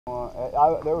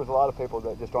There was a lot of people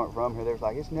that just aren't from here. They was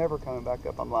like, it's never coming back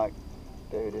up. I'm like,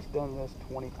 dude, it's done this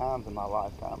 20 times in my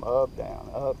lifetime. Up, down,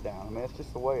 up, down. I mean, it's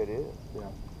just the way it is. Yeah.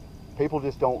 People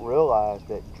just don't realize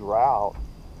that drought,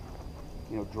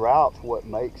 drought's what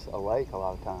makes a lake a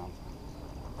lot of times.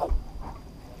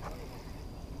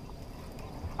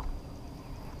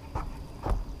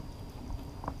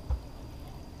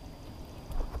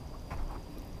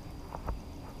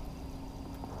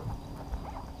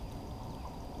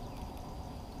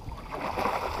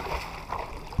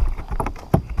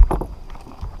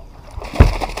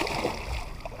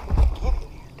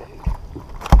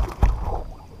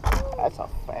 That's a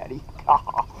fatty.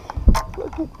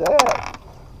 Look at that.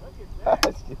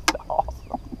 That's just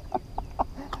awesome.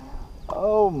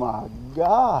 Oh my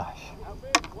gosh. How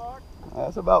big, Clark?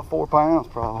 That's about 4 pounds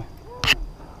probably.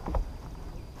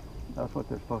 That's what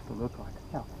they're supposed to look like.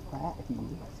 Look how fat he is.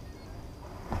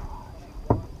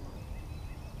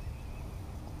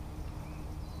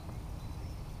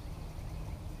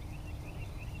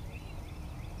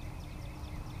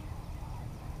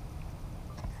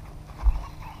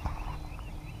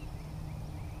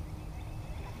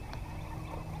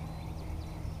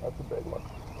 That's a big one.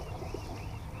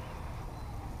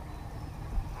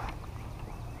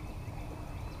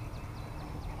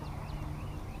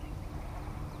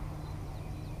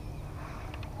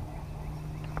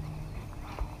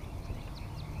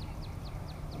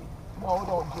 No,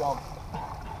 don't jump.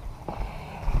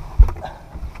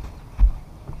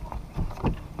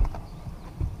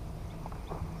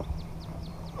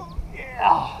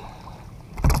 Yeah.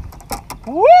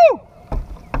 Woo!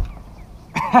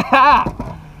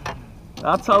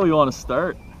 That's how we want to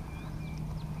start.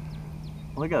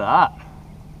 Look at that.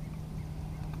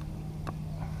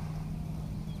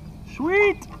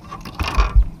 Sweet!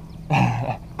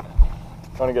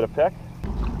 Want to get a pick?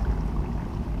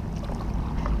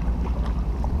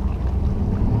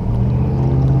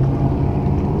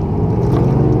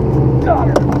 Got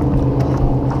her!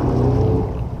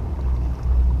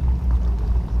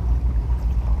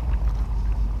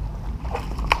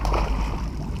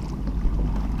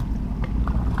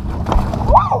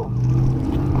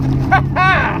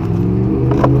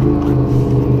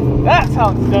 That's how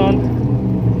it's done.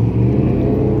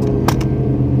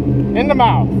 In the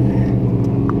mouth.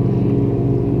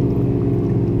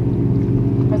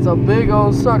 That's a big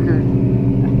old sucker.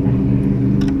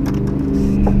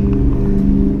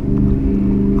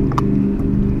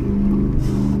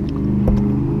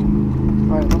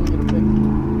 Alright, let me get a pic.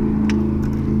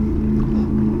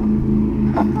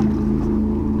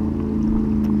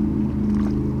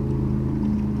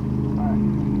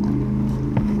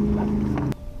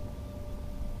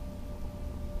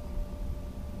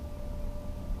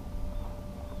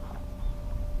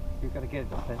 You gotta get it,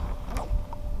 don't you?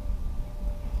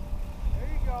 There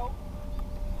you go.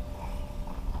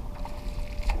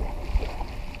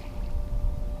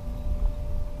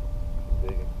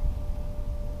 Big.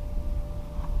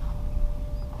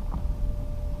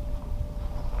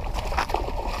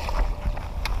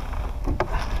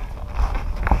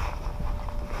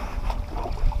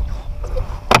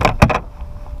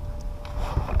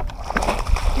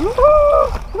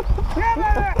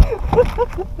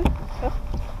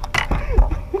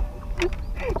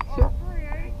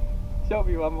 Show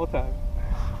me one more time.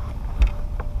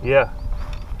 Yeah.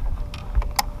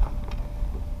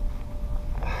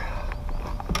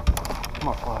 Come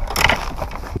on, fly.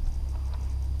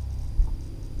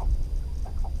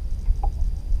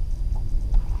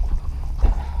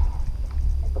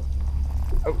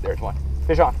 Oh, there's one.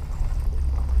 Fish on.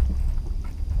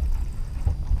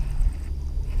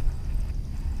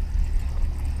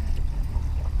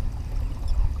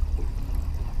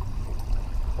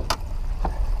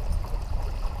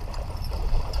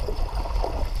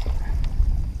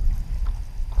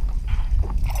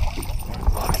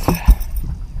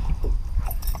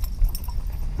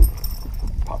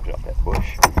 Popped it up that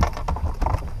bush.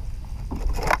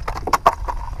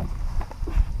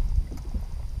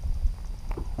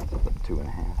 That's up at 2.5,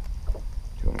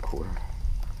 2.25.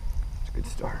 It's a good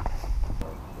start.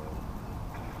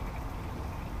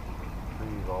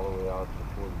 Trees all the way out to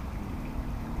 40 feet.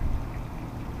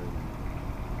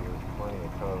 There's plenty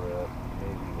of cover. That's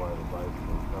maybe why the bike's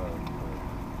so tough.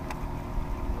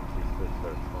 Once these fish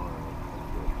start flying.